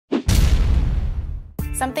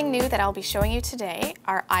Something new that I'll be showing you today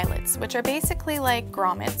are eyelets, which are basically like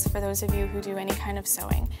grommets for those of you who do any kind of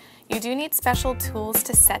sewing. You do need special tools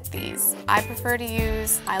to set these. I prefer to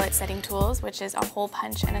use eyelet setting tools, which is a hole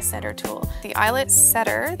punch and a setter tool. The eyelet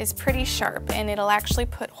setter is pretty sharp and it'll actually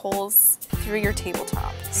put holes through your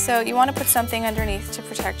tabletop. So you want to put something underneath to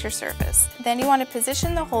protect your surface. Then you want to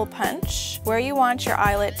position the hole punch where you want your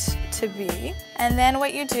eyelet to be. And then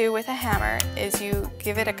what you do with a hammer is you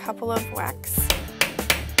give it a couple of whacks,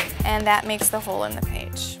 and that makes the hole in the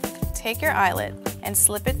page. Take your eyelet and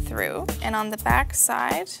slip it through, and on the back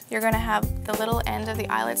side you're going to have the little end of the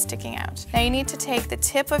eyelet sticking out. Now you need to take the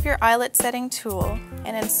tip of your eyelet setting tool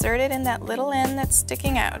and insert it in that little end that's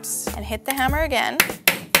sticking out and hit the hammer again.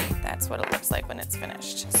 That's what it looks like when it's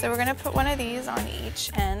finished. So we're going to put one of these on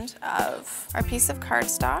each end of our piece of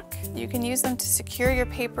cardstock. You can use them to secure your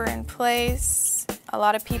paper in place. A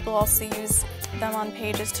lot of people also use them on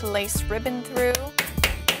pages to lace ribbon through.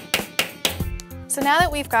 So now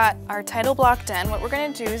that we've got our title block done, what we're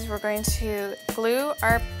going to do is we're going to glue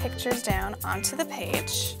our pictures down onto the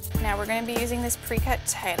page. Now we're going to be using this pre-cut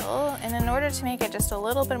title, and in order to make it just a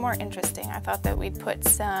little bit more interesting, I thought that we'd put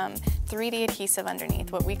some 3D adhesive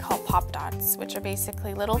underneath, what we call pop dots, which are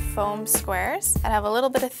basically little foam squares that have a little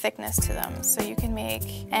bit of thickness to them. So you can make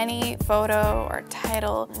any photo or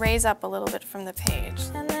title raise up a little bit from the page,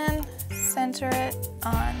 and then center it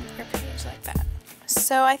on your page like that.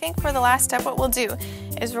 So I think for the last step what we'll do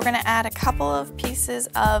is we're going to add a couple of pieces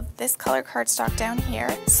of this color cardstock down here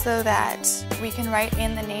so that we can write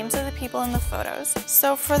in the names of the people in the photos.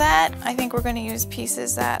 So for that I think we're going to use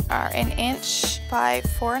pieces that are 1 inch by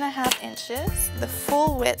 4.5 inches. The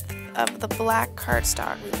full width of the black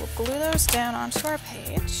cardstock. We will glue those down onto our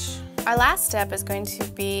page. Our last step is going to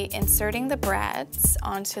be inserting the brads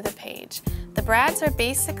onto the page. The brads are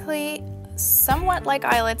basically somewhat like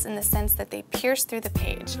eyelets in the sense that they pierce through the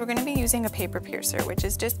page. We're going to be using a paper piercer, which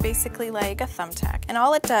is just basically like a thumbtack. And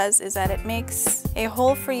all it does is that it makes a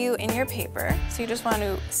hole for you in your paper. So you just want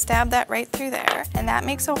to stab that right through there, and that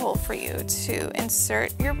makes a hole for you to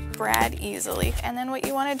insert your brad easily. And then what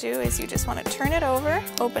you want to do is you just want to turn it over,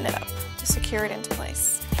 open it up to secure it into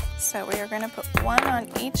place. So we are going to put one on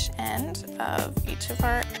each end of each of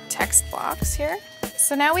our text blocks here.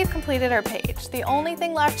 So now we've completed our page. The only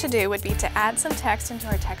thing left to do would be to add some text into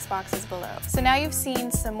our text boxes below. So now you've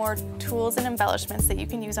seen some more tools and embellishments that you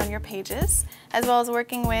can use on your pages, as well as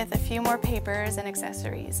working with a few more papers and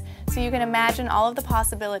accessories. So you can imagine all of the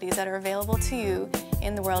possibilities that are available to you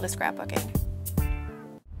in the world of scrapbooking.